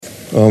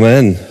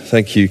Amen.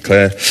 Thank you,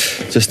 Claire.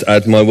 Just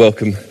add my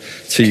welcome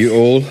to you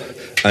all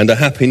and a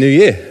happy new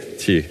year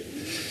to you.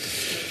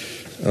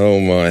 Oh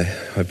my,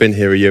 I've been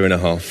here a year and a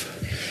half.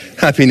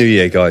 Happy New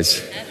Year,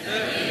 guys.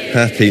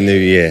 Happy New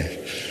Year.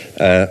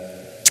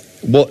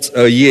 What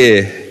a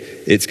year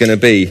it's going to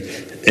be.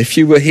 If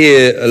you were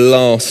here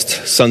last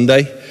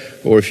Sunday,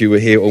 or if you were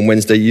here on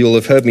Wednesday, you'll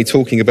have heard me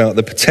talking about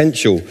the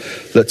potential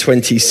that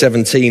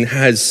 2017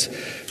 has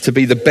to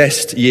be the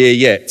best year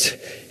yet,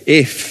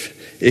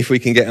 if we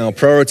can get our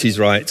priorities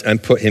right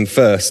and put him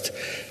first,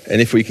 and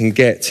if we can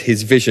get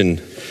his vision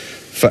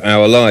for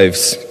our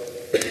lives.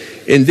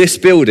 In this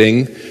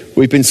building,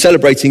 we've been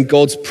celebrating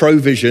God's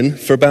provision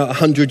for about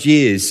 100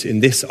 years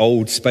in this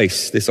old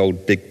space, this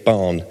old big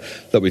barn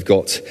that we've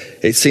got.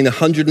 It's seen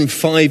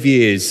 105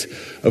 years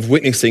of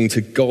witnessing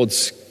to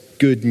God's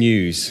good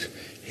news,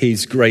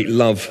 his great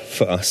love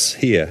for us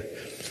here.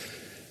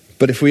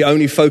 But if we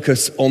only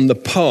focus on the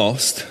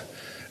past,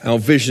 our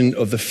vision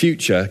of the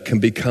future can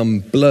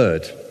become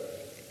blurred.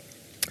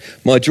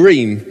 My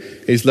dream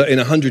is that in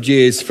 100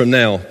 years from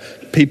now,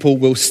 people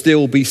will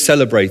still be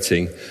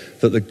celebrating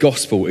that the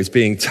gospel is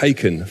being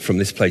taken from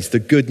this place. The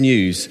good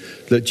news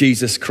that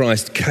Jesus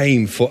Christ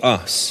came for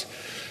us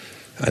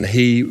and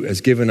he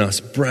has given us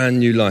brand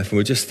new life. And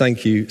we just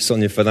thank you,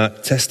 Sonia, for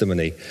that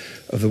testimony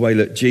of the way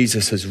that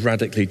Jesus has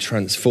radically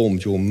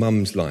transformed your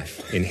mum's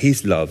life in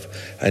his love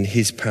and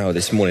his power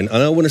this morning.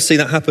 And I want to see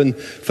that happen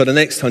for the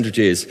next 100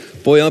 years.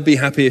 Boy, I'd be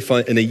happy if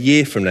in a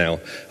year from now,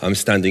 I'm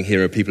standing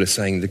here and people are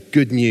saying the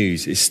good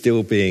news is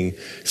still being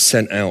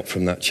sent out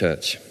from that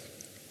church.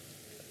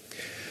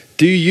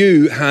 Do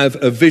you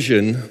have a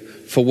vision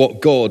for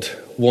what God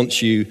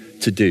wants you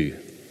to do?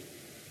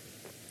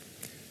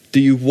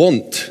 Do you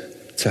want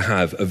to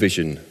have a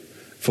vision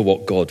for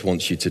what God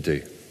wants you to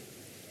do?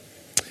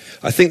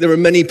 I think there are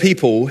many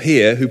people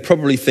here who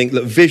probably think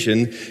that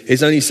vision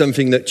is only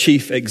something that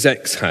chief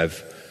execs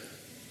have,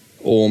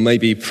 or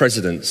maybe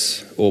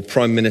presidents, or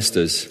prime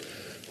ministers,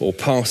 or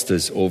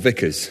pastors, or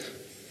vicars.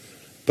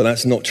 But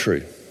that's not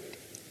true.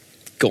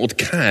 God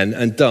can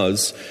and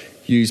does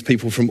use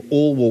people from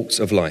all walks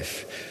of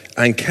life,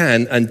 and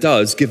can and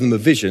does give them a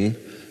vision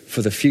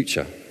for the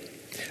future.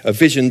 A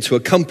vision to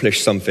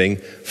accomplish something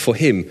for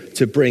him,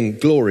 to bring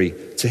glory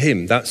to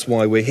him. That's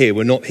why we're here.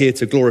 We're not here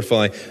to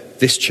glorify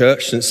this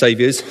church, St.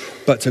 Saviour's,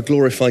 but to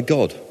glorify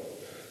God.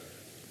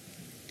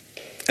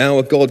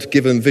 Our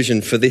God-given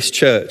vision for this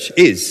church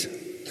is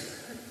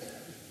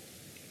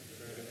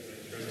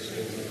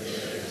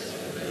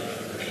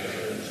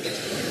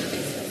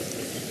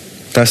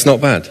that's not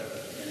bad.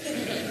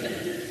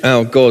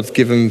 Our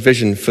God-given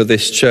vision for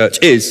this church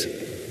is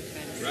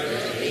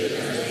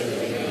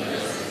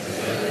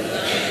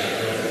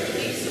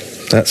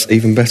that's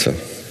even better.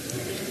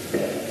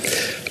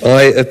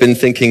 I have been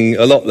thinking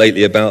a lot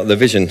lately about the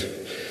vision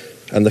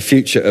and the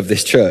future of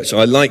this church.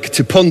 I like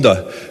to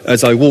ponder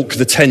as I walk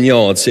the 10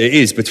 yards it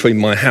is between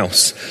my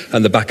house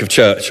and the back of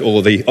church,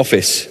 or the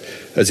office,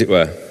 as it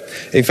were.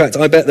 In fact,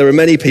 I bet there are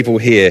many people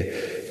here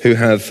who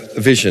have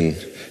a vision,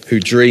 who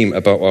dream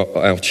about what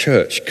our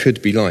church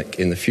could be like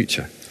in the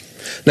future.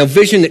 Now,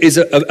 vision is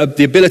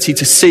the ability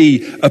to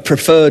see a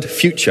preferred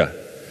future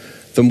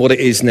than what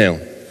it is now.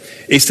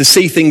 It's to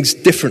see things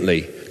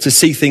differently, to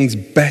see things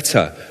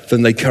better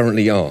than they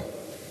currently are.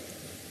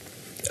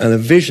 And a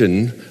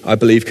vision, I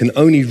believe, can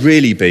only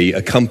really be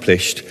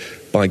accomplished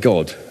by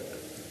God.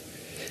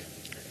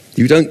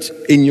 You don't,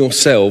 in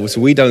yourselves,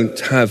 we don't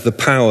have the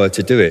power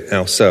to do it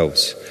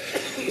ourselves.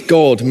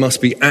 God must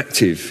be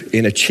active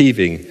in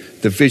achieving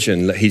the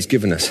vision that he's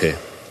given us here.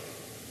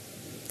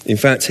 In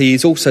fact, he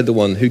is also the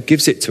one who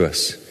gives it to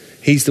us.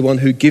 He's the one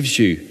who gives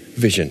you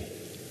vision.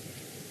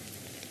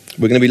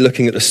 We're going to be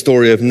looking at the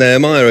story of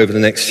Nehemiah over the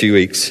next few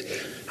weeks.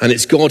 And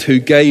it's God who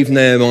gave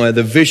Nehemiah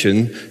the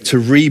vision to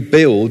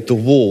rebuild the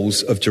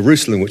walls of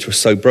Jerusalem, which were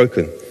so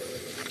broken.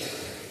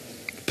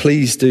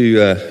 Please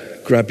do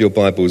grab your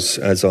Bibles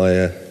as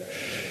I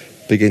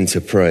begin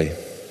to pray.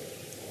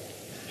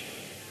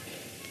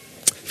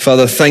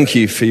 Father, thank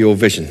you for your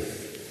vision.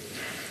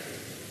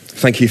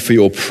 Thank you for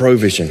your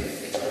provision.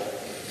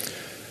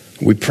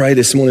 We pray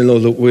this morning,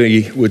 Lord, that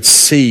we would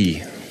see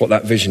what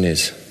that vision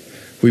is.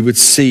 We would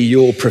see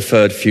your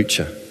preferred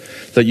future,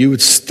 that you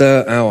would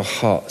stir our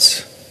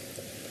hearts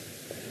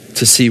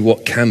to see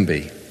what can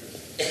be.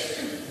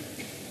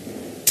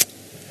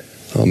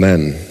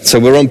 Amen. So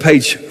we're on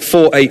page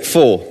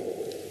 484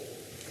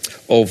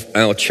 of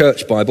our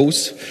church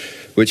Bibles,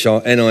 which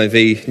are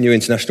NIV, New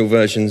International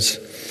Versions.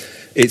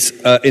 It's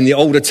in the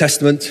Older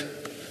Testament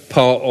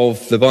part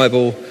of the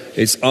Bible.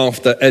 It's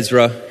after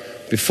Ezra,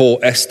 before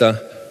Esther,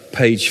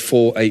 page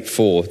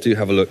 484. Do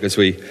have a look as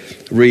we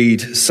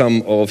read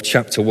some of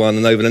chapter 1,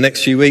 and over the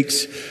next few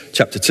weeks,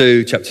 chapter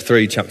 2, chapter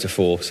 3, chapter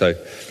 4.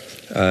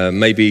 So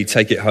maybe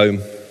take it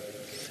home.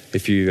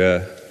 If you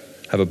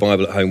have a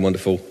Bible at home,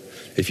 wonderful.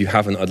 If you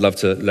haven't, I'd love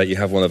to let you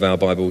have one of our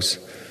Bibles.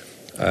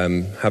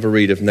 Have a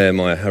read of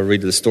Nehemiah, have a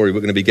read of the story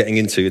we're going to be getting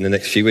into in the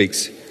next few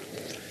weeks.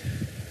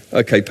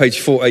 Okay,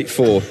 page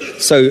 484.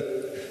 So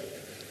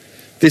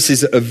this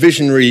is a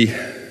visionary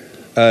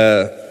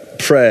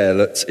prayer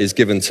that is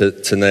given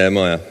to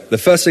Nehemiah. The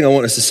first thing I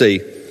want us to see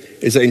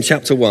is that in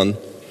chapter 1,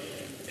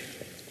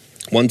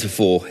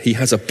 1-4, he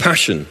has a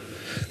passion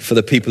for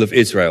the people of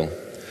Israel.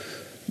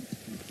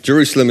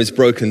 Jerusalem is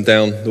broken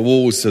down. The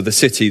walls of the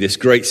city, this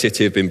great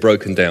city, have been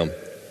broken down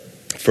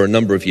for a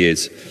number of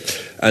years.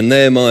 And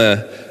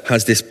Nehemiah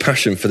has this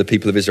passion for the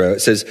people of Israel. It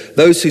says,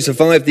 those who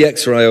survived the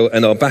exile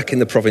and are back in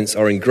the province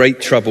are in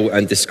great trouble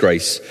and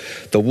disgrace.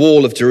 The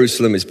wall of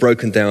Jerusalem is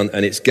broken down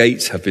and its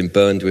gates have been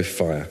burned with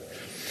fire.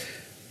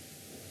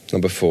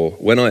 Number 4,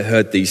 when I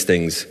heard these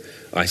things,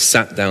 I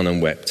sat down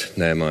and wept,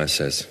 Nehemiah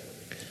says.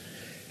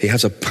 He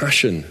has a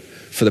passion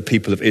for the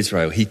people of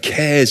Israel. He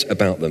cares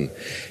about them.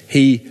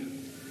 He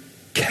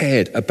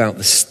cared about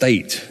the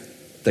state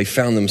they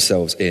found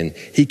themselves in.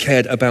 He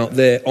cared about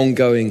their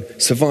ongoing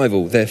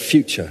survival, their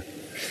future.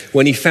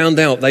 When he found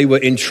out they were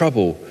in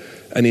trouble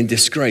and in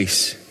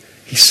disgrace,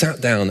 he sat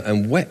down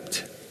and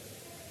wept.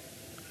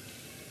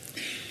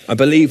 I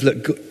believe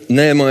that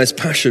Nehemiah's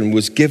passion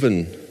was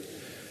given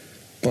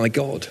by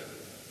God.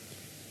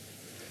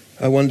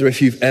 I wonder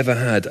if you've ever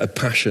had a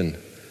passion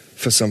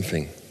for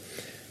something.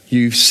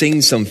 You've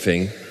seen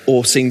something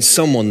or seen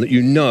someone that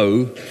you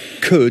know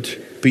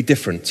could be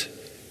different.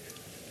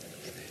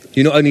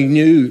 You not only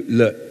knew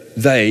that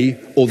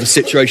they or the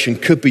situation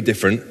could be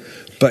different,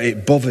 but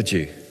it bothered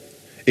you.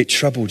 It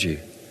troubled you.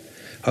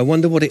 I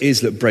wonder what it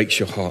is that breaks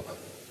your heart.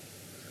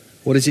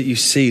 What is it you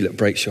see that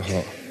breaks your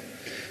heart?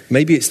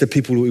 Maybe it's the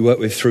people that we work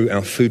with through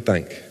our food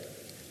bank.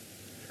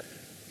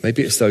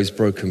 Maybe it's those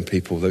broken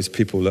people, those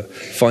people that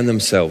find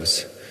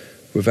themselves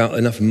without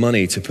enough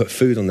money to put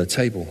food on the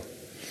table.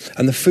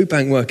 And the food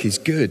bank work is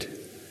good.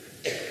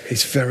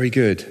 It's very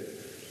good.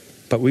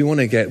 But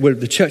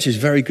the church is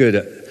very good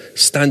at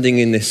standing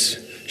in this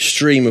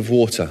stream of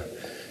water,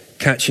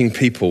 catching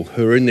people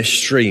who are in this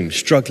stream,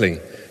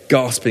 struggling,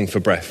 gasping for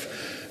breath,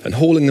 and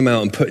hauling them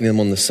out and putting them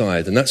on the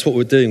side. And that's what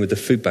we're doing with the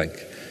food bank.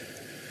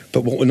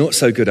 But what we're not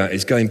so good at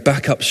is going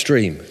back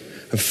upstream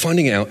and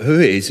finding out who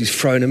it is who's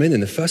throwing them in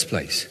the first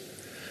place.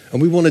 And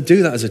we want to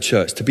do that as a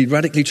church, to be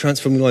radically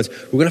transforming lives.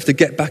 We're going to have to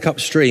get back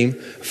upstream,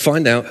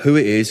 find out who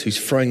it is who's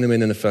throwing them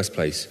in the first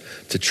place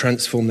to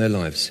transform their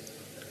lives.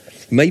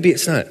 Maybe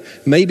it's that.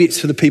 Maybe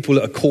it's for the people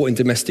that are caught in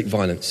domestic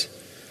violence.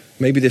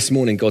 Maybe this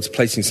morning God's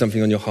placing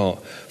something on your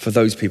heart for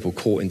those people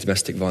caught in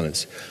domestic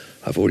violence.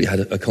 I've already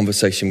had a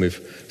conversation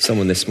with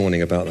someone this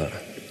morning about that.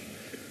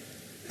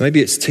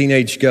 Maybe it's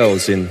teenage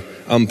girls in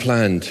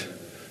unplanned,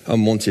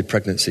 unwanted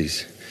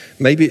pregnancies.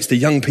 Maybe it's the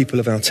young people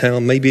of our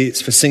town. Maybe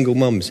it's for single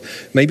mums.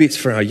 Maybe it's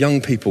for our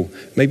young people.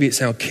 Maybe it's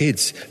our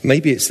kids.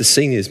 Maybe it's the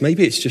seniors.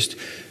 Maybe it's just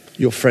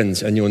your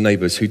friends and your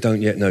neighbours who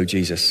don't yet know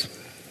Jesus.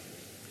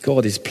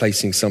 God is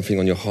placing something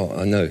on your heart,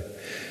 I know.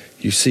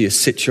 You see a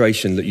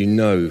situation that you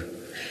know,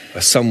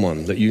 or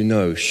someone that you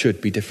know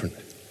should be different.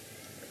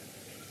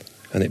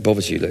 And it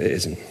bothers you that it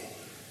isn't.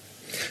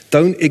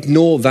 Don't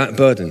ignore that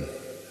burden.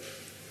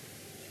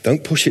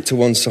 Don't push it to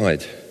one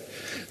side.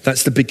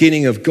 That's the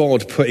beginning of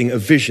God putting a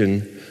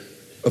vision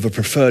of a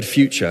preferred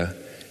future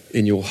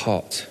in your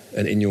heart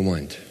and in your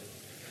mind.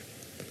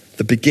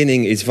 The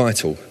beginning is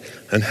vital.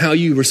 And how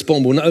you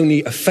respond will not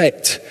only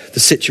affect the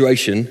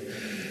situation,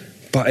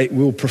 but it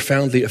will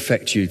profoundly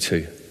affect you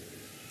too.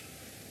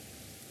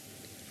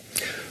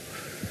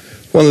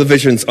 One of the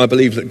visions I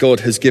believe that God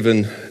has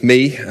given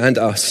me and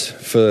us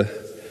for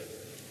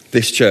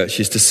this church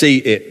is to see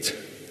it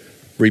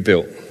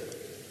rebuilt.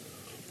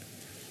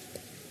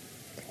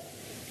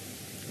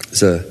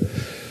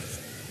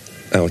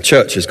 Our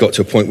church has got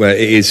to a point where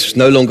it is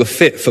no longer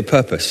fit for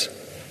purpose.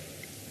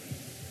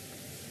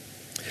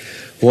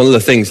 One of the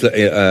things that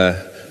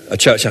a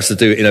church has to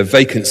do in a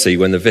vacancy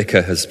when the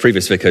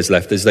previous vicar has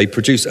left is they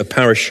produce a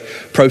parish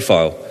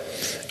profile.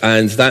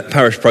 And that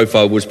parish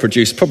profile was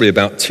produced probably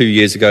about 2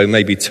 years ago,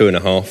 maybe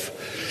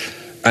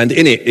 2.5. And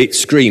in it, it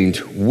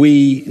screamed,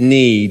 we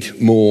need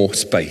more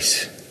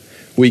space.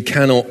 We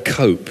cannot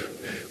cope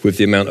with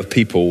the amount of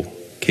people,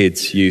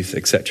 kids, youth,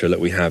 etc. that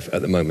we have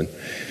at the moment.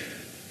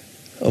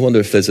 I wonder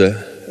if there's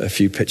a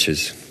few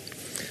pictures.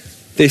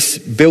 This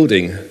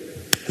building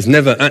has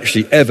never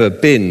actually ever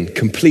been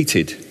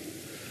completed.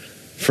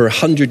 For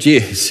 100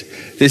 years,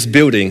 this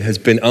building has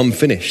been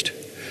unfinished.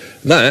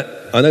 That,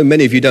 I know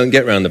many of you don't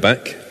get round the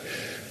back.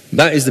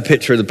 That is the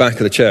picture of the back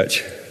of the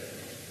church.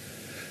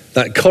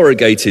 That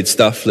corrugated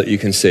stuff that you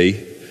can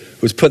see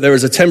was put there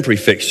as a temporary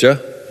fixture,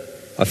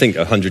 I think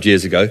 100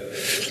 years ago,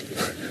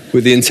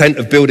 with the intent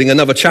of building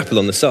another chapel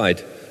on the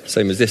side,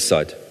 same as this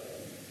side.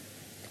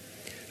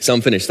 It's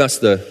unfinished. That's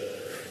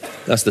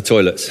the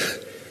toilets.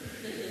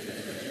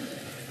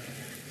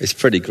 It's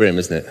pretty grim,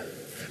 isn't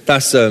it?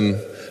 That's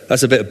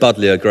a bit of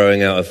buddleia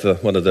growing out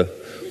of one of the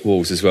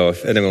walls as well.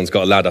 If anyone's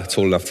got a ladder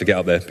tall enough to get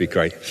up there, it'd be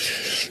great.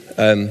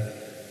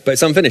 But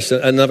it's unfinished.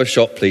 Another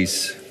shot,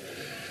 please.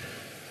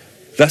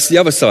 That's the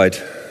other side.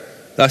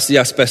 That's the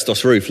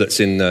asbestos roof that's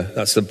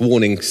that's the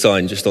warning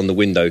sign just on the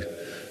window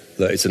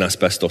that it's an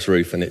asbestos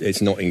roof and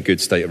it's not in good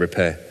state of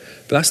repair.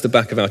 But that's the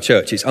back of our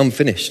church. It's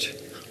unfinished.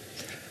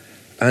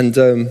 And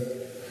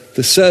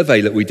the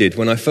survey that we did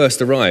when I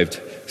first arrived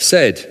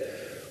said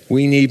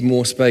We need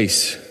more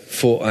space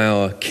for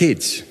our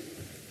kids.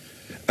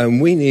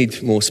 And we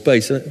need more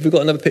space. Have we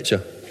got another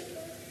picture?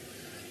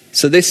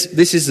 So this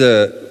is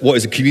what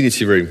is a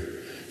community room.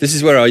 This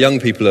is where our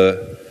young people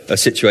are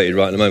situated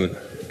right at the moment.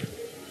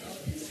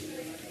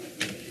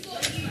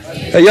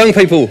 Hey, young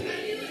people,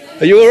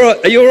 are you all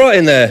right? Are you all right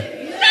in there?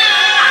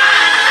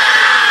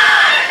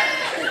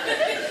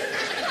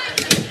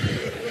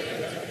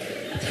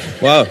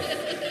 Wow,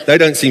 they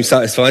don't seem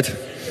satisfied.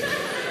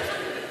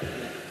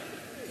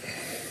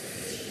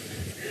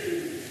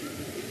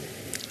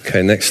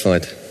 Okay, next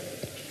slide.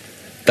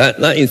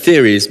 That in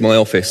theory is my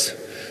office,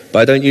 but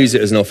I don't use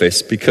it as an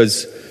office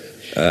because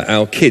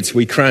our kids,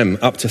 we cram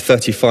up to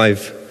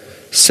 35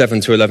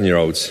 7 to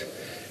 11-year-olds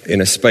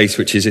in a space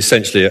which is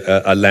essentially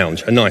a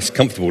lounge, a nice,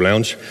 comfortable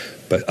lounge,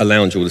 but a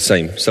lounge all the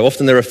same. So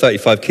often there are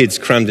 35 kids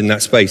crammed in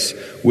that space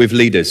with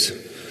leaders,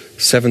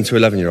 7 to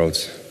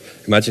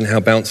 11-year-olds. Imagine how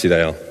bouncy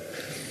they are.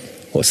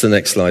 What's the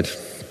next slide?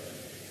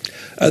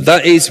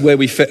 That is where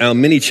we fit our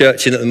mini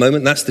church in at the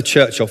moment. That's the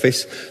church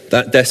office.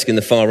 That desk in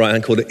the far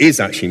right-hand corner is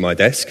actually my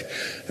desk.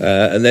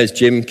 And there's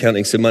Jim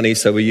counting some money,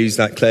 so we use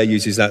that. Claire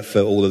uses that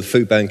for all of the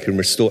food bank and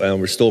our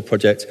Restore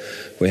project.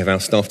 We have our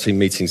staff team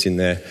meetings in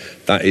there.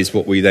 That is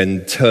what we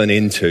then turn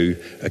into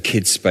a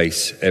kids'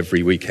 space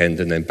every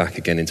weekend and then back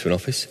again into an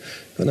office.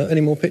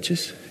 Any more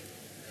pictures?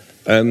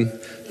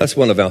 That's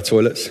one of our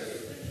toilets.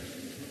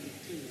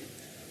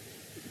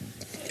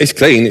 It's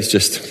clean, it's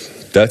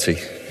just dirty.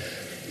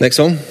 Next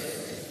one.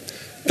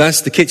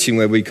 That's the kitchen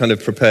where we kind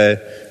of prepare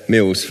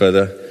meals for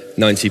the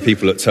 90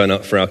 people that turn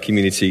up for our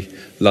community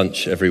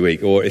lunch every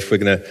week. Or if we're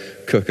going to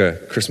cook a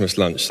Christmas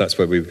lunch, that's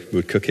where we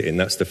would cook it in.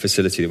 That's the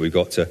facility that we've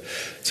got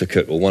to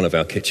cook, or one of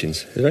our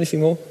kitchens. Is there anything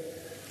more?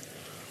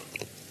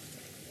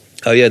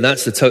 Oh yeah,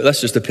 that's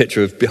just a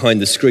picture of behind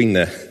the screen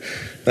there.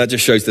 That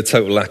just shows the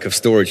total lack of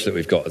storage that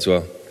we've got as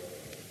well.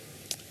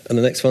 And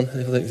the next one,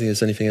 I don't think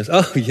there's anything else.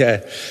 Oh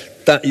yeah.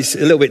 That is a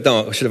little bit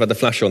dark. I should have had the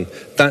flash on.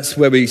 That's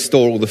where we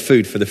store all the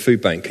food for the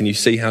food bank. Can you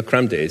see how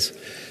crammed it is?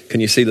 Can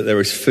you see that there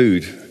is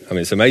food? I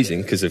mean, it's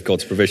amazing because of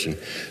God's provision,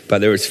 but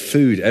there is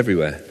food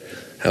everywhere.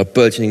 Our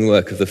burgeoning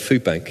work of the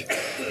food bank.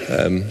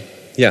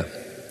 Yeah,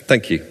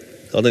 thank you.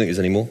 I don't think there's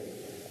any more.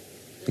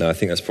 No, I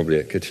think that's probably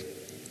it. Good.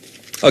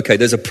 Okay,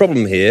 there's a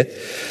problem here.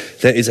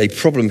 There is a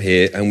problem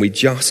here, and we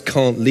just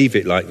can't leave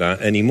it like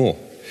that anymore.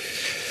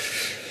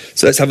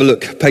 So let's have a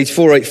look. Page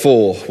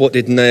 484. What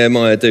did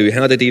Nehemiah do?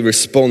 How did he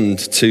respond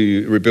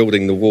to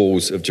rebuilding the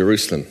walls of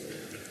Jerusalem?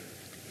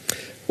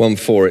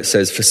 1:4 it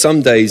says, "For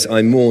some days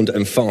I mourned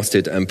and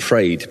fasted and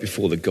prayed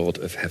before the God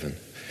of heaven."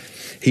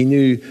 He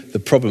knew the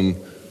problem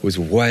was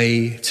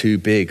way too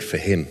big for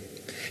him.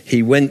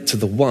 He went to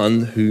the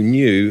one who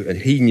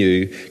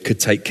knew could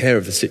take care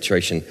of the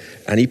situation,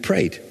 and he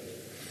prayed.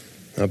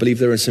 I believe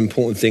there are some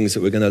important things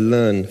that we're going to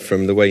learn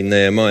from the way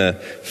Nehemiah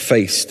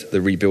faced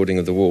the rebuilding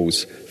of the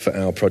walls for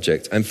our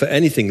project and for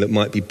anything that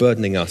might be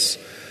burdening us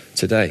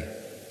today.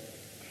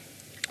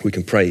 We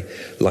can pray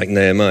like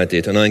Nehemiah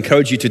did. And I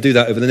encourage you to do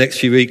that over the next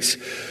few weeks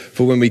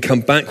for when we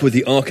come back with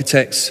the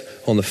architects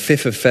on the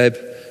 5th of Feb,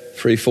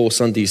 3-4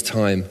 Sundays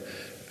time,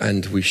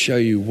 and we show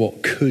you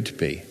what could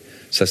be.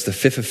 So that's the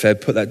 5th of Feb.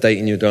 Put that date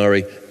in your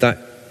diary. That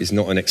is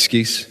not an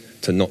excuse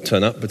to not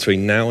turn up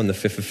between now and the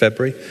 5th of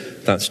February.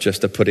 That's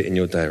just to put it in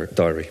your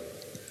diary.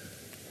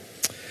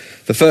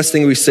 The first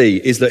thing we see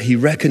is that he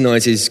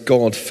recognizes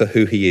God for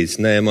who he is.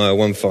 Nehemiah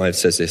 1:5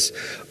 says this,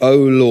 "O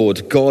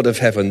Lord, God of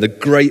heaven, the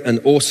great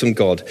and awesome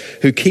God,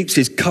 who keeps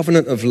his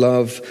covenant of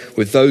love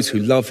with those who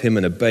love him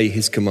and obey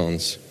his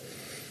commands."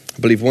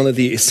 I believe one of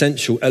the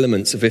essential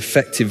elements of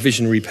effective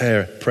visionary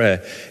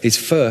prayer is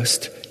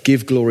first,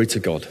 give glory to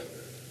God.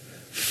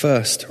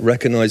 First,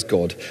 recognize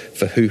God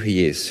for who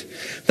he is.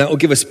 That will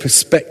give us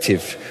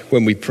perspective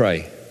when we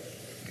pray.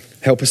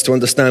 Help us to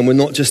understand we're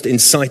not just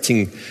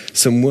inciting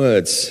some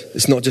words.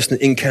 It's not just an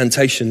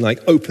incantation like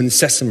open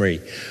sesame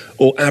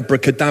or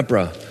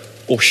abracadabra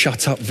or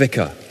shut up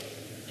vicar.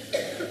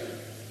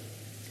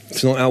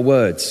 It's not our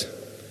words.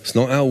 It's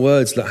not our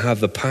words that have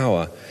the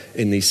power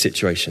in these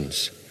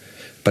situations,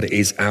 but it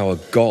is our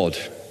God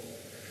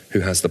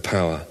who has the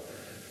power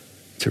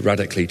to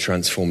radically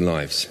transform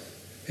lives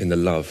in the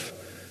love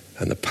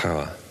and the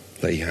power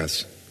that he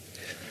has.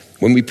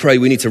 When we pray,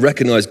 we need to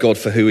recognize God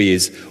for who he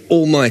is,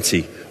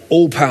 almighty,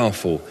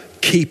 all-powerful,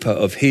 keeper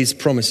of his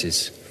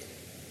promises.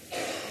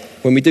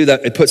 When we do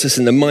that, it puts us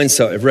in the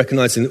mindset of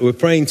recognizing that we're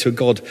praying to a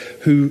God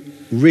who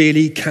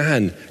really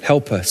can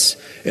help us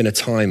in a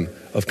time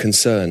of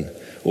concern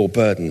or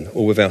burden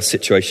or with our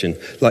situation,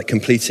 like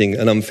completing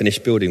an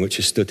unfinished building which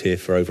has stood here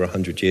for over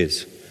 100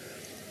 years.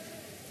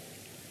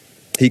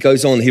 He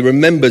goes on, he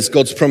remembers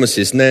God's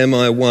promises,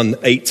 Nehemiah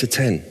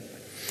 1:8-10.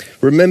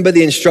 "Remember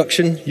the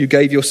instruction you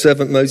gave your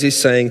servant Moses,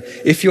 saying,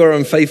 'If you are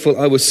unfaithful,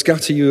 I will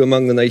scatter you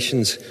among the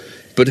nations.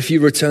 But if you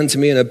return to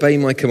me and obey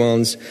my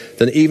commands,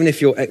 then even if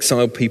your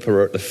exiled people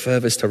are at the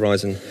furthest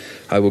horizon,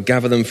 I will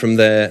gather them from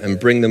there and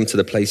bring them to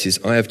the places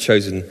I have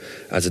chosen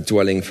as a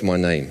dwelling for my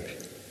name.'"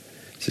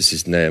 This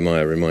is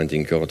Nehemiah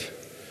reminding God.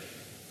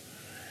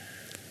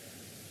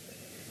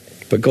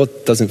 But God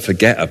doesn't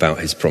forget about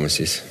his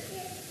promises.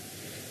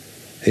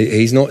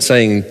 He's not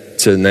saying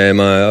to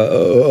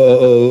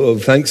Nehemiah,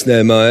 thanks,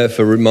 Nehemiah,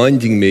 for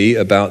reminding me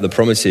about the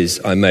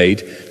promises I made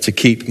to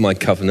keep my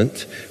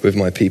covenant with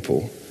my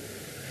people.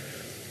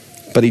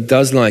 But he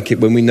does like it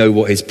when we know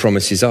what his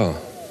promises are.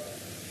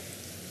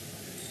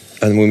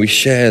 And when we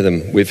share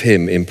them with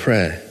him in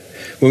prayer.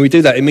 When we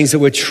do that, it means that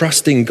we're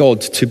trusting God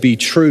to be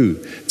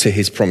true to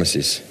his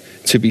promises,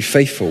 to be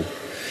faithful.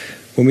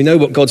 When we know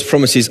what God's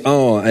promises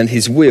are and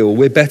his will,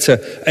 we're better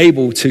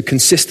able to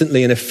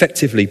consistently and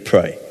effectively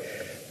pray.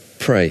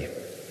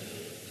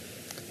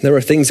 There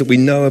are things that we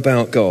know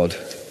about God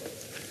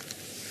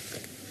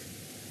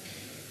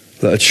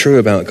that are true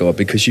about God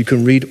because you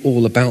can read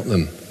all about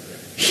them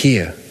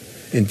here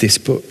in this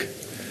book.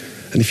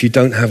 And if you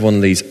don't have one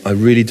of these, I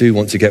really do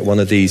want to get one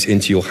of these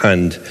into your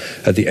hand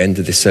at the end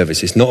of this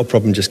service. It's not a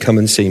problem, just come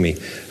and see me.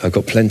 I've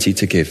got plenty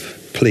to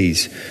give,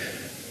 please.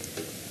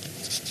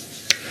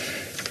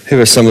 Here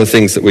are some of the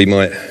things that we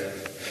might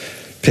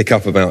pick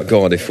up about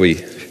God if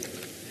we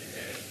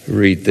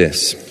read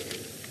this.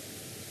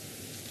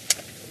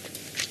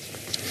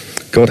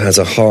 God has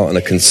a heart and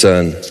a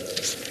concern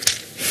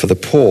for the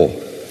poor.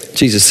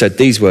 Jesus said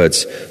these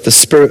words, "The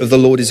Spirit of the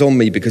Lord is on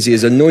me because he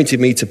has anointed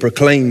me to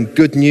proclaim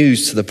good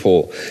news to the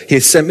poor. He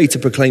has sent me to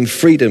proclaim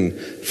freedom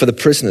for the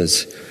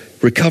prisoners,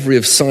 recovery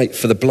of sight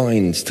for the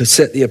blind, to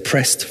set the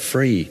oppressed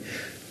free,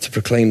 to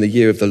proclaim the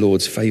year of the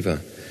Lord's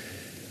favor."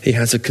 He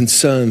has a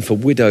concern for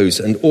widows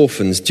and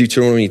orphans.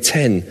 Deuteronomy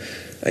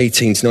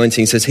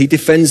 10:18-19 says, "He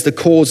defends the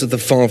cause of the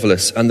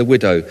fatherless and the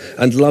widow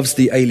and loves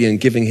the alien,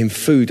 giving him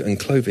food and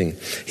clothing."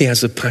 He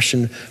has a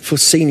passion for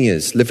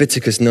seniors.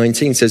 Leviticus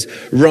 19 says,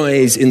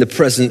 "Rise in the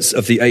presence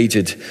of the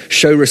aged,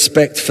 show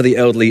respect for the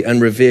elderly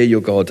and revere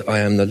your God. I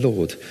am the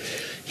Lord."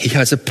 He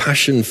has a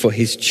passion for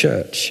his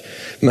church.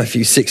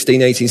 Matthew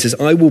 16:18 says,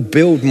 "I will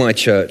build my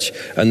church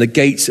and the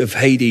gates of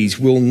Hades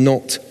will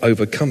not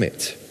overcome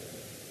it."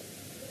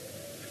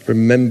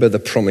 Remember the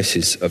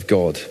promises of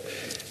God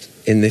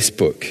in this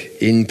book,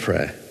 in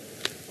prayer,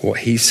 what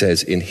he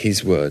says in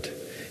his word.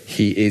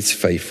 He is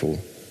faithful.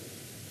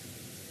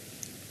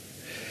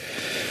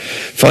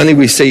 Finally,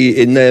 we see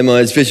in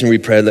Nehemiah's visionary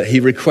prayer that he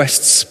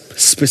requests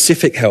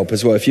specific help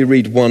as well. If you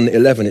read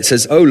 1:11, it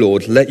says, "O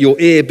Lord, let your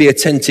ear be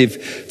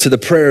attentive to the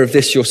prayer of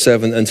this your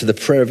servant and to the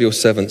prayer of your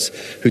servants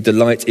who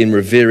delight in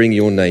revering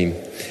your name.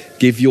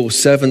 Give your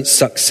servant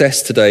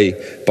success today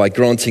by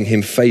granting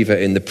him favor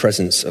in the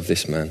presence of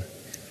this man."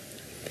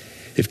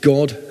 If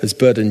God has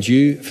burdened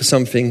you for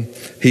something,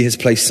 he has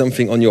placed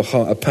something on your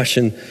heart, a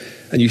passion,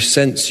 and you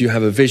sense you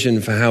have a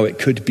vision for how it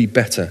could be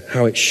better,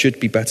 how it should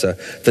be better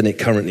than it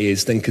currently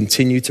is, then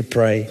continue to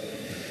pray.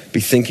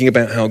 Be thinking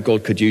about how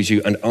God could use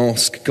you and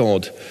ask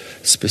God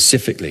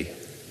specifically.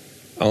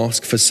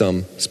 Ask for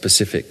some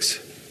specifics.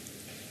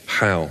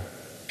 How,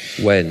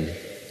 when,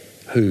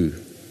 who,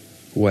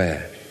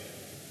 where.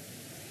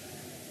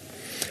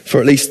 For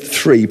at least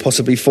 3,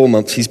 possibly 4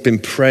 months, he's been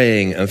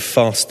praying and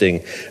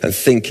fasting and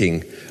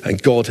thinking,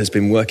 and God has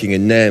been working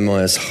in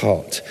Nehemiah's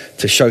heart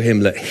to show him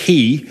that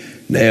he,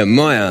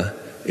 Nehemiah,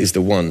 is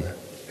the one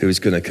who is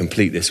going to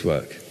complete this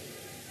work.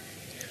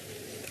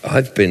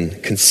 I've been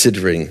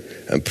considering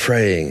and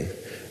praying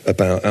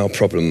about our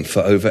problem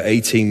for over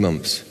 18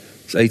 months.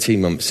 It's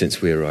 18 months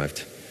since we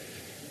arrived.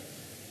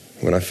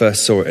 When I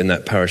first saw it in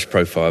that parish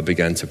profile, I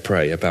began to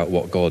pray about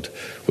what God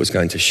was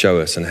going to show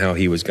us and how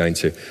he was going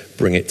to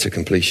bring it to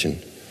completion.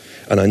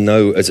 And I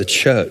know as a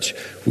church,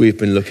 we've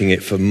been looking at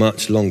it for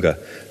much longer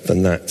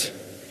than that,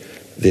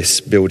 this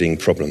building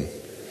problem.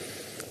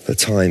 The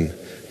time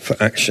for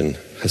action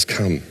has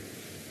come.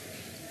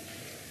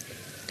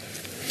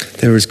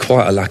 There is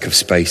quite a lack of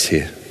space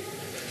here.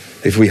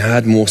 If we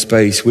had more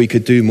space, we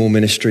could do more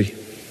ministry.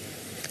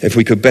 If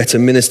we could better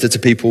minister to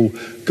people,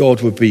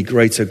 God would be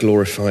greater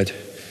glorified.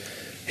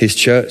 His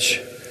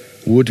church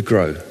would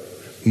grow.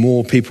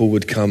 More people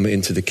would come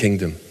into the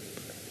kingdom.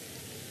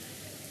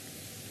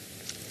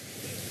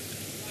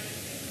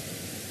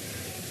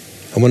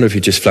 I wonder if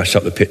you just flash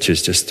up the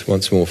pictures just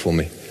once more for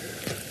me.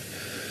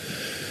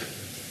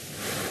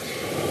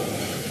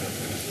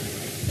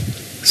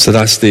 So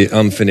that's the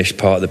unfinished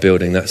part of the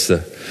building. That's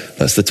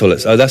the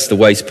toilets. Oh, that's the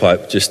waste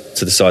pipe just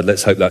to the side.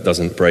 Let's hope that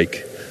doesn't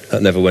break.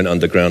 That never went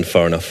underground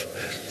far enough.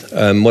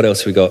 What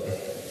else we got?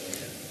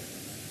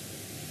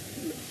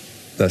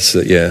 That's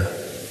yeah.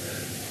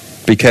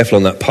 Be careful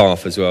on that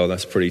path as well.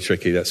 That's pretty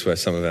tricky. That's where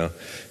some of our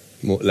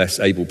less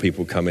able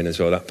people come in as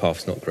well. That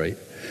path's not great.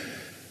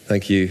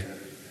 Thank you.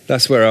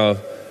 That's where our...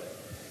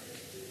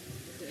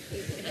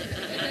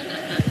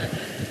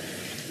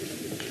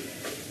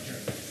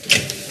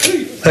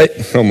 Hey,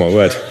 oh my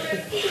word.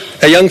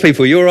 Hey, young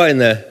people, you all right in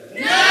there?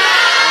 No!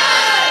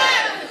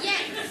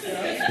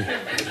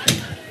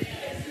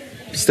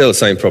 Still the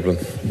same problem.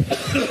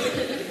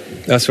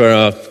 That's where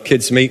our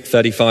kids meet,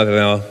 35 of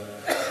our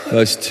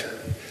most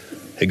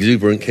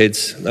exuberant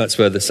kids. That's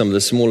where some of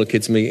the smaller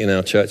kids meet in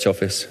our church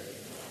office.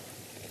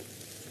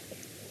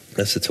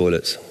 That's the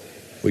toilets.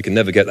 We can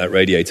never get that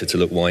radiator to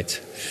look white,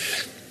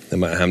 no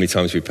matter how many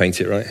times we paint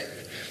it, right?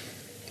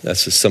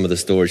 That's just some of the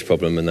storage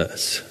problem, and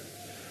that's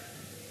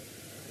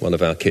one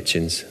of our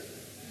kitchens.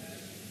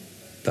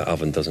 That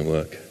oven doesn't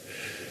work.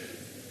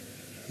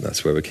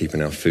 That's where we're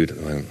keeping our food at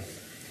the moment.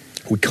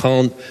 We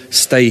can't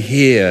stay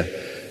here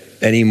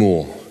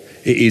anymore.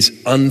 It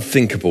is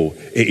unthinkable.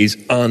 It is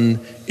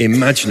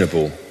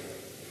unimaginable.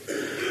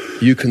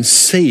 You can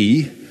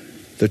see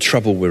the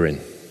trouble we're in.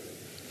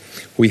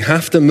 We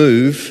have to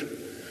move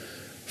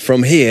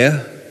from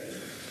here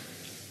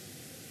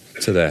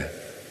to there.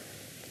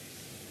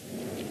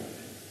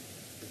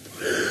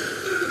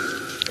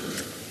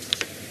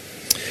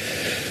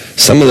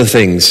 Some of the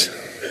things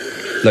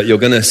that you're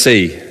going to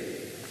see,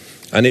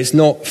 and it's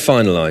not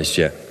finalised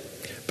yet,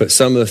 but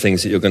some of the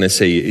things that you're going to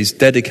see is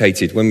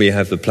dedicated, when we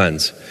have the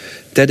plans,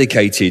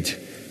 dedicated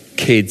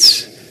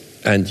kids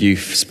and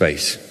youth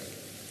space.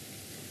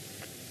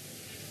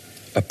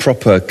 A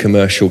proper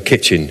commercial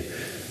kitchen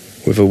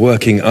with a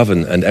working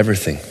oven and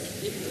everything.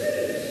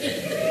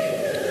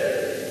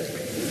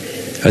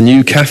 A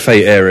new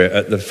cafe area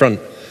at the front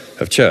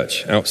of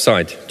church,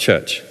 outside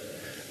church.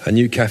 A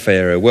new cafe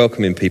area,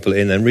 welcoming people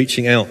in and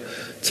reaching out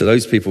to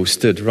those people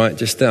stood right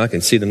just there. I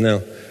can see them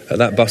now at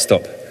that bus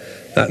stop.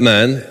 That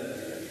man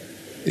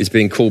is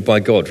being called by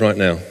God right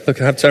now. Look,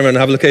 turn around and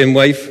have a look at him,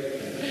 wave.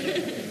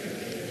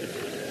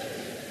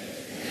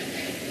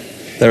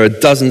 There are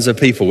dozens of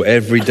people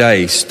every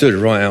day stood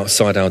right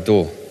outside our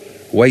door,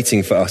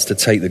 waiting for us to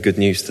take the good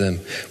news to them.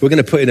 We're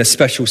going to put in a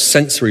special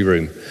sensory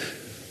room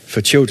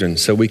for children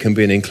so we can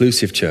be an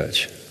inclusive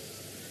church.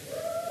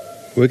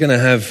 We're going to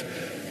have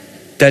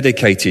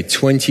dedicated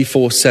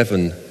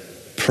 24/7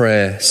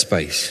 prayer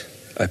space,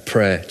 a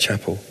prayer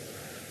chapel.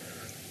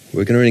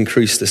 We're going to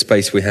increase the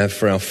space we have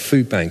for our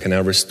food bank and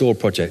our Restore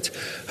project.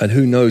 And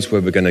who knows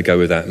where we're going to go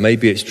with that.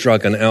 Maybe it's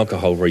drug and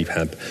alcohol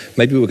rehab.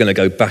 Maybe we're going to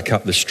go back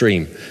up the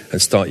stream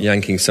and start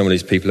yanking some of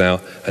these people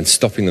out and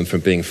stopping them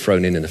from being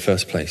thrown in the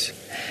first place.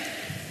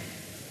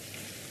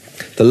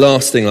 The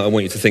last thing that I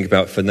want you to think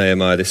about for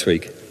Nehemiah this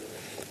week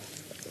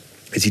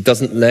is he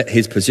doesn't let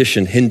his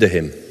position hinder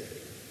him.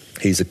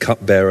 He's a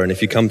cupbearer, and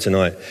if you come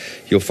tonight,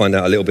 you'll find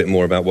out a little bit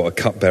more about what a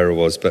cupbearer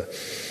was. But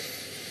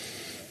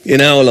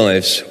in our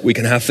lives, we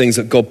can have things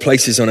that God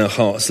places on our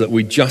hearts that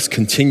we just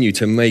continue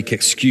to make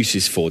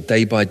excuses for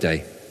day by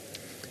day.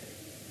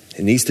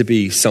 It needs to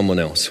be someone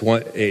else.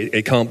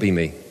 It can't be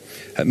me.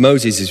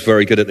 Moses is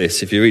very good at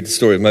this. If you read the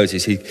story of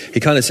Moses, he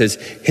kind of says,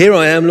 "Here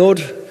I am,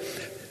 Lord,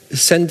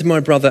 send my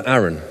brother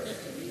Aaron."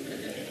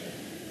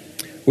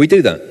 We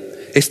do that.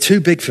 It's too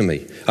big for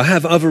me. I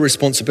have other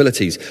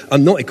responsibilities.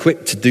 I'm not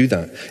equipped to do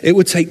that. It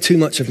would take too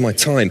much of my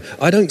time.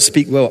 I don't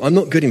speak well. I'm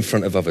not good in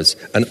front of others.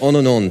 And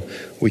on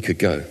we could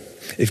go.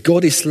 If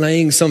God is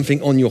laying something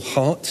on your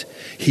heart,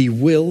 he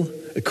will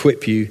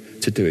equip you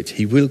to do it.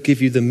 He will give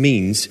you the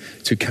means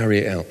to carry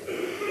it out.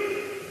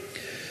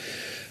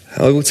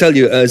 I will tell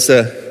you, as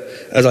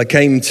I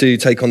came to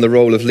take on the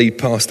role of lead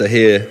pastor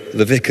here,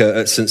 the vicar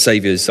at St.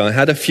 Saviour's, I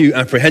had a few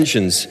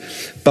apprehensions,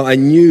 but I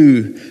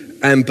knew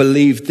and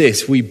believed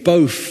this. We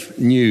both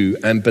knew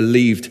and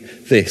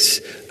believed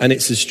this. And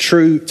it's as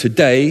true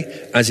today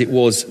as it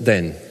was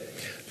then.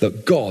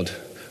 That God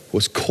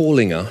was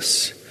calling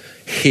us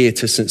here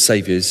to St.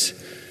 Saviour's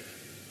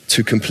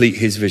to complete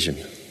his vision.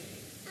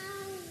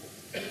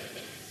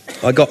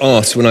 I got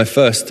asked when I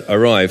first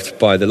arrived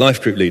by the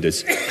life group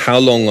leaders how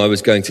long I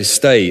was going to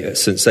stay at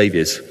St.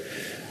 Saviour's.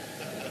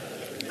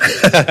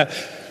 That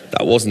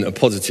wasn't a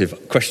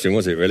positive question,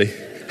 was it really?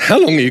 How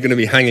long are you going to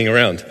be hanging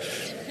around?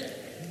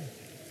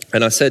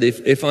 And I said,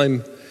 if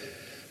I'm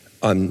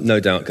no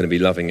doubt going to be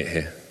loving it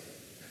here.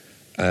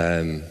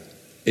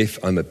 If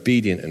I'm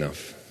obedient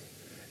enough,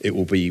 it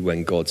will be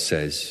when God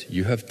says,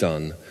 you have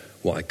done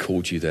what I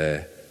called you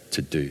there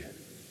to do.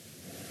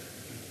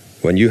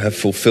 When you have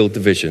fulfilled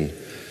the vision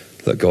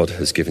that God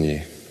has given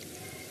you.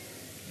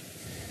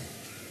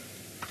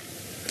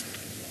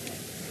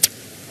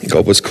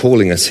 God was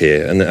calling us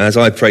here. And as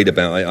I prayed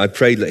about it, I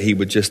prayed that he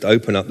would just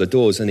open up the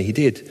doors, and he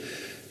did.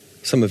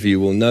 Some of you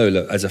will know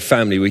that as a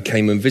family we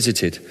came and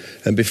visited.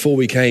 And before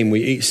we came,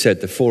 we each said,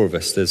 there's four of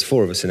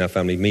us in our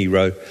family, me,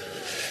 Ro,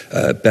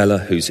 Bella,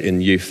 who's in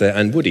youth there,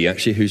 and Woody,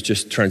 actually, who's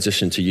just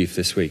transitioned to youth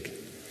this week.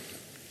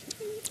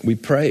 We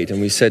prayed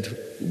and we said,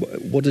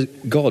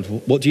 God,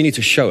 what do you need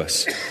to show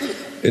us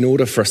in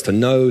order for us to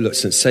know that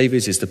St.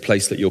 Saviour's is the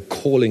place that you're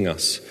calling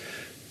us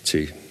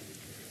to?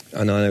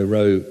 And I know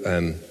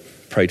Ro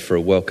prayed for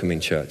a welcoming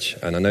church,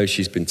 and I know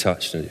she's been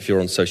touched, and if you're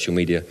on social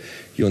media,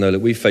 you'll know that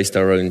we've faced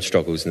our own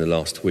struggles in the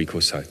last week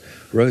or so.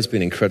 Ro's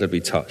been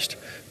incredibly touched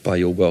by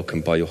your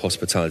welcome, by your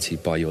hospitality,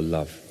 by your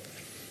love.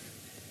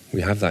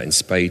 We have that in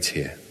spades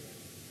here.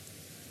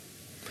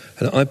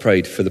 And I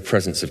prayed for the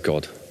presence of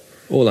God.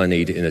 All I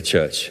need in a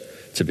church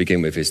to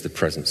begin with is the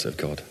presence of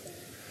God.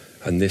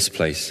 And this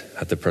place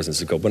had the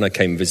presence of God. When I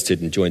came and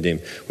visited and joined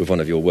in with one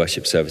of your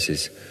worship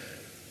services,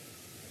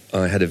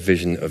 I had a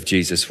vision of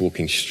Jesus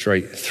walking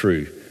straight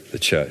through the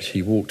church.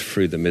 He walked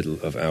through the middle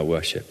of our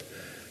worship,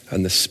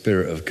 and the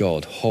Spirit of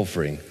God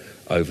hovering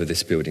over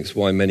this building. It's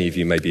why many of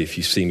you, maybe if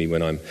you see me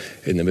when I'm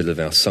in the middle of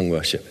our sung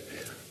worship,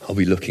 I'll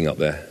be looking up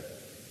there.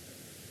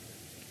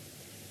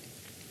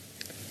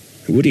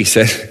 Woody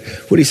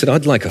said,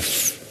 I'd like a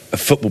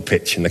football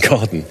pitch in the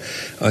garden.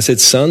 I said,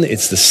 son,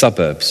 it's the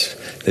suburbs.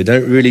 They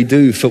don't really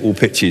do football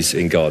pitches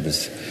in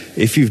gardens.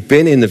 If you've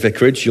been in the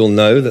vicarage, you'll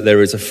know that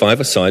there is a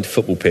five-a-side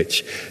football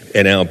pitch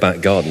in our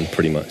back garden,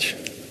 pretty much.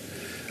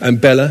 And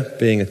Bella,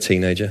 being a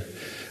teenager,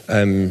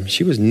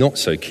 she was not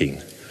so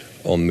keen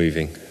on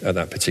moving at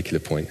that particular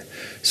point.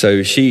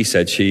 So she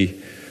said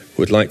she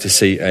would like to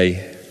see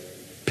a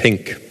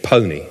pink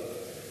pony.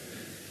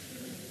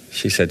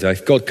 She said,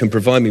 if God can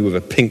provide me with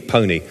a pink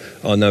pony,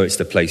 I'll know it's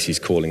the place he's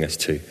calling us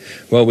to.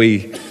 Well,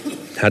 we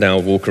had our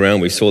walk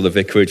around. We saw the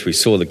vicarage. We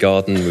saw the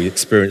garden. We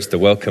experienced the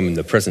welcome and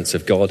the presence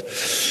of God.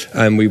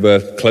 And we were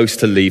close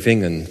to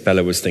leaving. And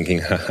Bella was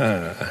thinking,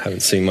 I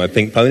haven't seen my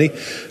pink pony.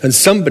 And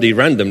somebody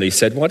randomly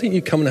said, why don't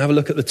you come and have a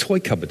look at the toy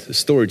cupboard, the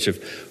storage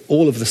of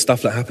all of the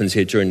stuff that happens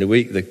here during the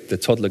week, the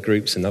toddler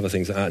groups and other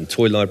things like that, and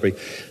toy library.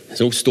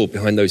 It's all stored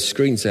behind those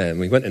screens there. And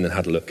we went in and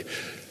had a look.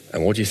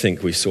 And what do you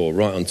think we saw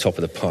right on top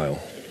of the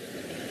pile?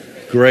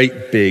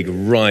 Great big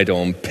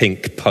ride-on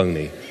pink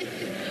pony.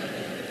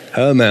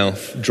 Her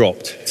mouth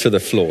dropped to the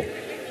floor.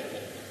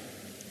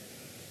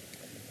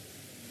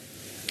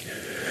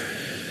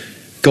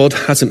 God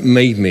hasn't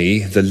made me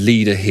the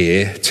leader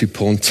here to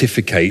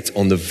pontificate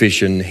on the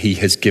vision he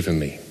has given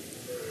me.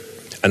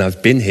 And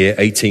I've been here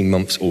 18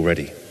 months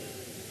already.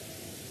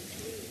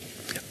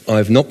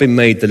 I've not been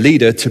made the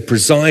leader to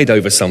preside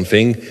over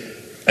something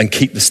and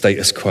keep the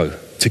status quo,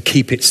 to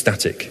keep it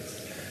static.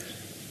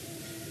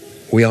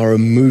 We are a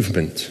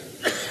movement.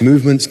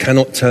 Movements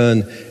cannot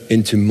turn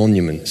into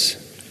monuments.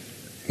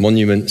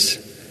 Monuments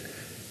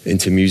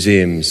into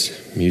museums.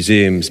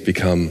 Museums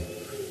become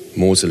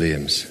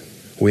mausoleums.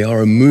 We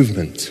are a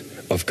movement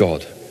of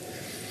God.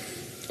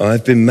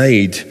 I've been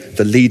made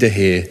the leader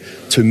here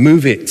to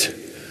move it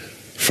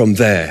from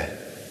there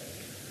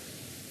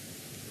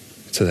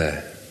to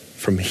there,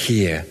 from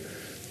here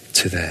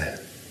to there.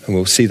 And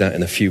we'll see that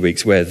in a few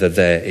weeks where the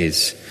there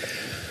is.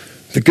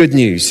 The good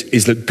news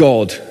is that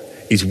God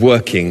is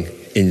working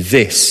in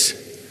this,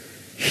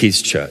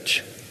 his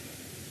church.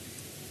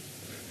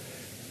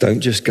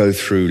 Don't just go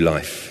through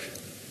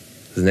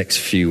life the next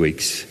few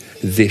weeks,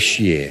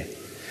 this year,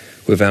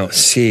 without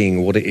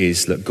seeing what it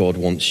is that God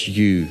wants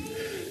you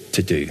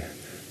to do.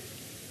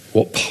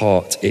 What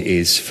part it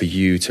is for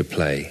you to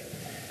play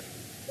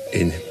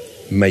in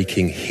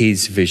making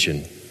his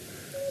vision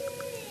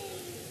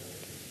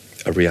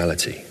a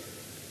reality.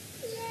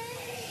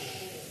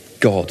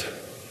 God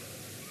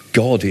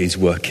is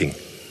working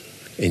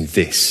in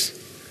this,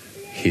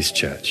 his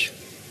church.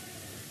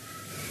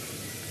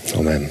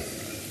 Amen.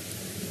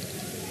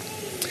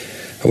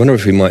 I wonder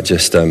if we might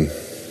just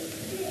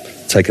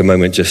take a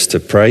moment just to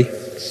pray.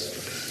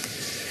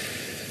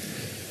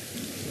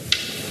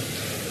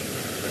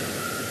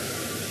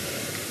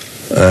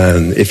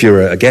 If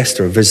you're a guest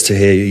or a visitor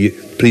here,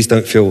 please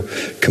don't feel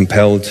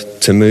compelled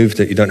to move,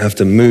 that you don't have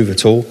to move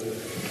at all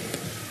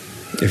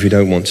if you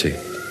don't want to.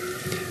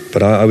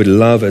 But I would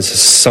love, as a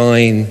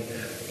sign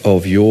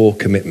of your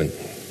commitment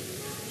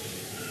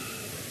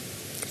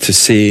to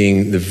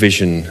seeing the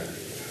vision,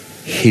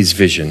 his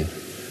vision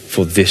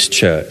for this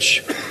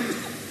church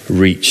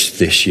reach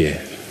this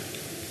year,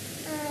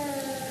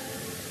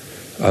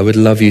 I would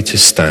love you to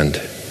stand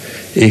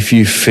if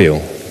you feel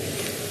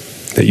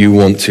that you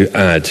want to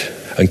add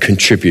and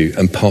contribute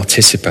and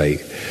participate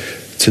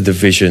to the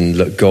vision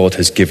that God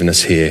has given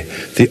us here,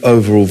 the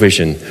overall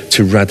vision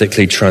to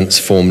radically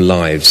transform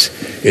lives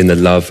in the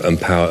love and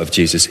power of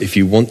Jesus. If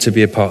you want to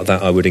be a part of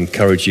that, I would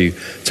encourage you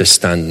to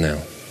stand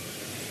now.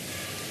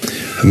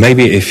 And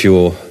maybe if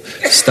you're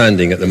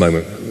standing at the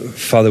moment,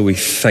 Father, we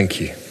thank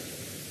you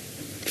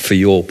for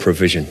your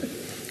provision,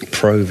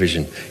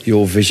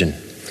 your vision,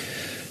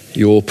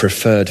 your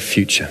preferred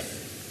future.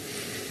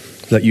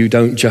 That you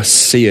don't just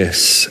see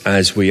us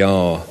as we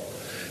are,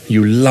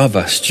 you love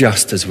us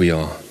just as we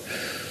are,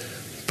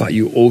 but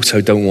you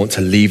also don't want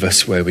to leave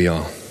us where we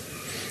are.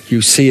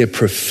 You see a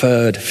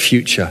preferred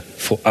future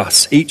for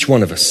us, each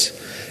one of us,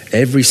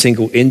 every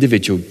single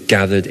individual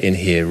gathered in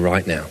here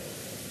right now.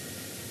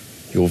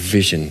 Your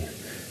vision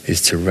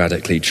is to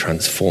radically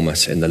transform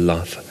us in the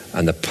love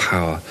and the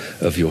power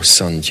of your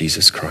Son,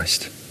 Jesus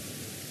Christ.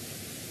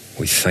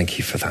 We thank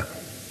you for that.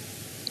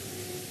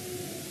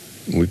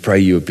 We pray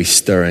you would be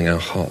stirring our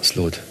hearts,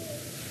 Lord,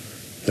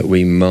 that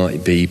we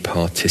might be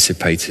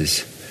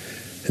participators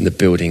in the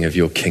building of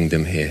your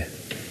kingdom here.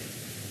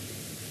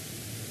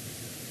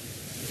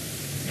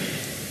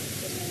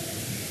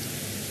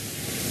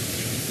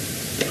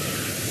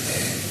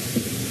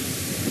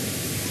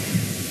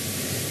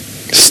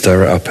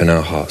 Stir it up in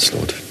our hearts,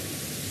 Lord.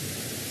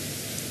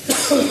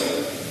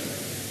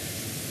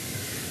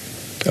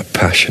 A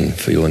passion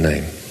for your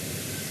name.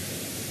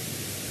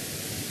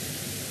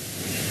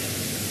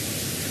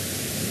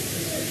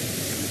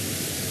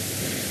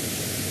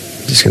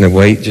 Just going to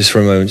wait just for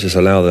a moment, just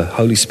allow the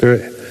Holy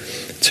Spirit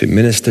to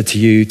minister to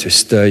you, to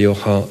stir your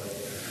heart,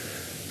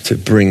 to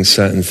bring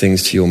certain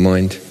things to your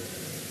mind.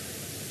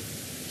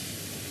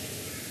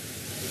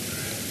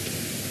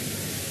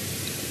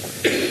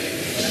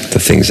 The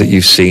things that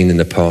you've seen in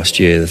the past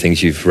year, the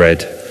things you've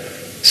read,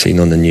 seen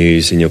on the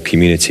news, in your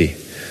community,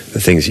 the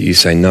things that you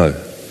say, no,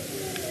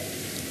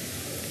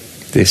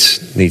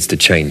 this needs to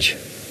change.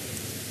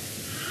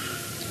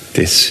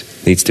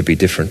 This needs to be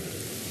different.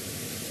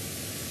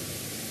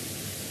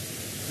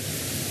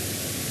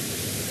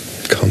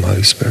 Come,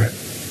 Holy Spirit.